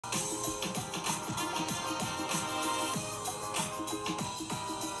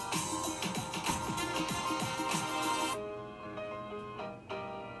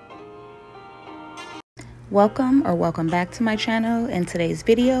Welcome back to my channel. In today's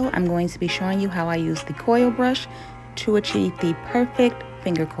video, I'm going to be showing you how I use the coil brush to achieve the perfect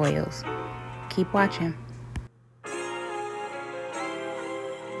finger coils. Keep watching. The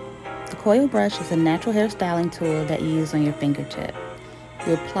coil brush is a natural hair styling tool that you use on your fingertip.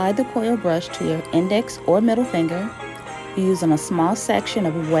 You apply the coil brush to your index or middle finger. You use on a small section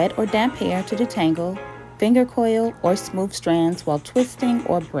of wet or damp hair to detangle, finger coil, or smooth strands while twisting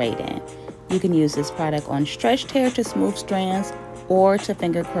or braiding. You can use this product on stretched hair to smooth strands or to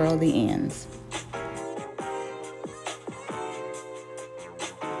finger curl the ends.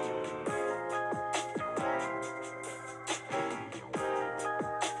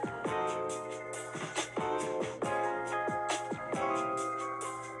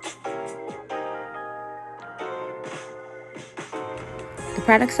 The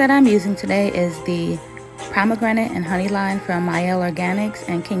products that I'm using today is the Pomegranate and Honey line from mielleorganics,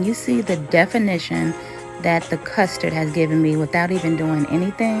 and can you see the definition that the Custard has given me without even doing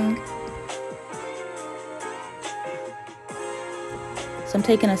anything? So I'm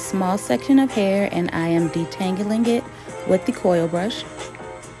taking a small section of hair and I am detangling it with the coil brush,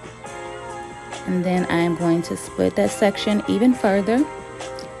 and then I am going to split that section even further,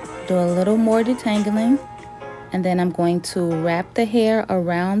 do a little more detangling, and then I'm going to wrap the hair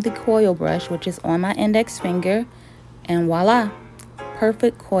around the coil brush, which is on my index finger, and voila,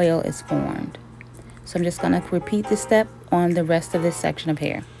 perfect coil is formed. So I'm just gonna repeat this step on the rest of this section of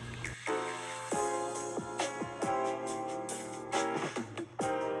hair.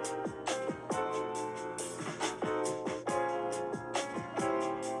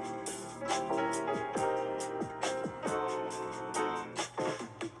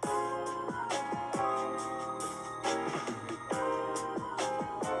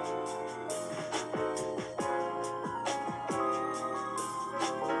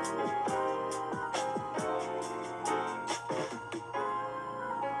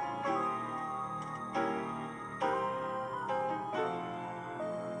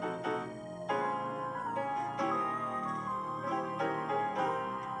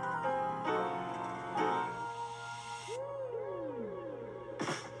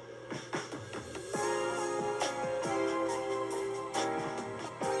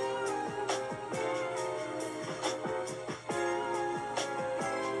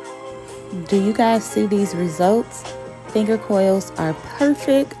 Do you guys see these results? Finger coils are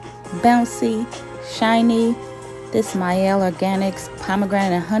perfect, bouncy, shiny. This mielleorganics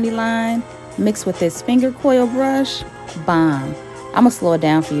Pomegranate and Honey line mixed with this finger coil brush, bomb. I'm gonna slow it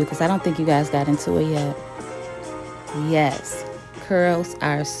down for you because I don't think you guys got into it yet. Yes, curls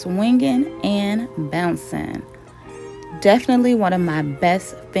are swinging and bouncing. Definitely one of my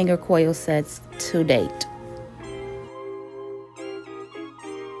best finger coil sets to date.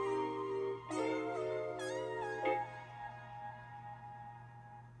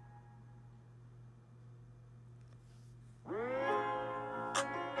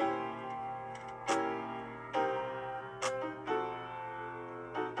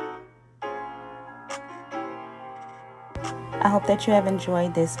 I hope that you have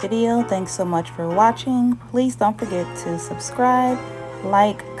enjoyed this video. Thanks so much for watching. Please don't forget to subscribe,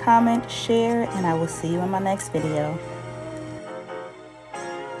 like, comment, share, and I will see you in my next video.